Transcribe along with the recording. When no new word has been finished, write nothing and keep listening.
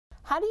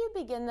How do you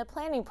begin the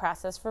planning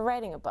process for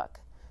writing a book?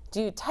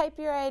 Do you type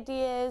your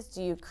ideas?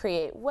 Do you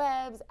create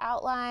webs,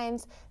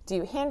 outlines? Do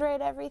you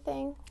handwrite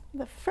everything?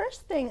 The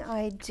first thing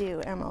I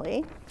do,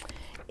 Emily,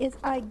 is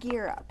I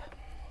gear up.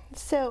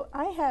 So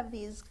I have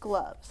these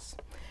gloves.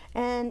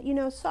 And you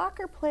know,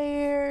 soccer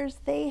players,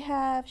 they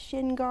have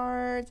shin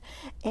guards,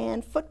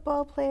 and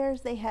football players,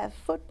 they have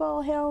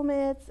football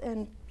helmets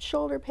and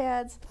shoulder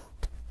pads.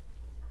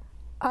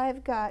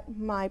 I've got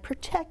my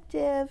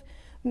protective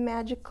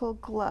magical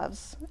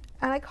gloves,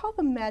 and I call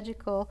them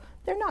magical.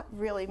 They're not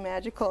really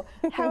magical.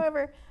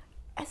 However,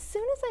 as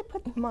soon as I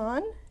put them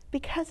on,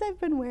 because I've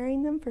been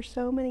wearing them for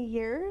so many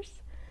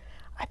years,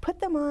 I put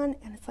them on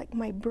and it's like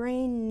my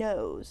brain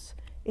knows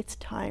it's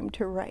time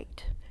to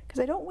write. Because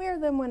I don't wear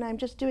them when I'm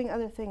just doing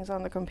other things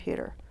on the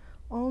computer,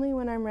 only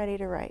when I'm ready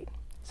to write.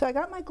 So I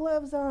got my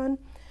gloves on,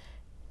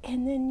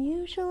 and then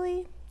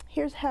usually,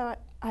 here's how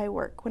I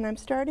work. When I'm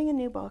starting a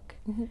new book,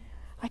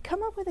 I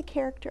come up with a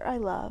character I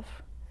love,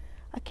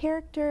 a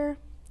character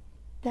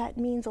that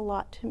means a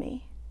lot to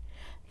me.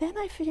 Then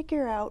I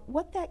figure out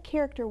what that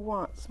character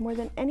wants more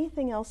than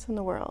anything else in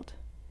the world.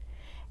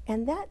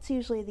 And that's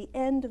usually the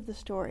end of the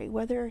story,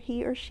 whether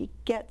he or she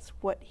gets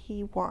what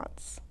he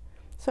wants.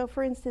 So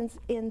for instance,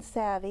 in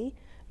Savvy,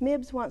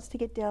 Mibs wants to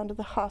get down to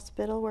the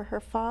hospital where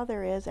her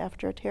father is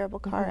after a terrible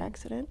car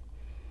accident.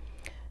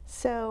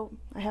 So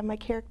I have my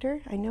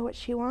character, I know what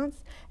she wants,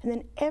 and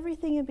then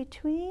everything in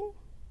between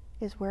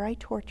is where I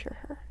torture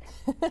her.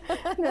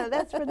 No,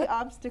 that's where the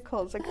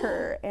obstacles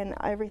occur and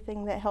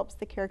everything that helps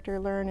the character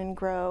learn and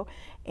grow,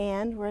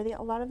 and where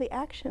a lot of the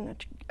action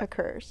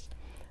occurs.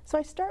 So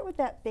I start with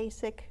that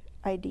basic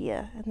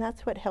idea, and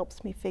that's what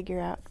helps me figure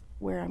out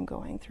where I'm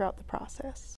going throughout the process.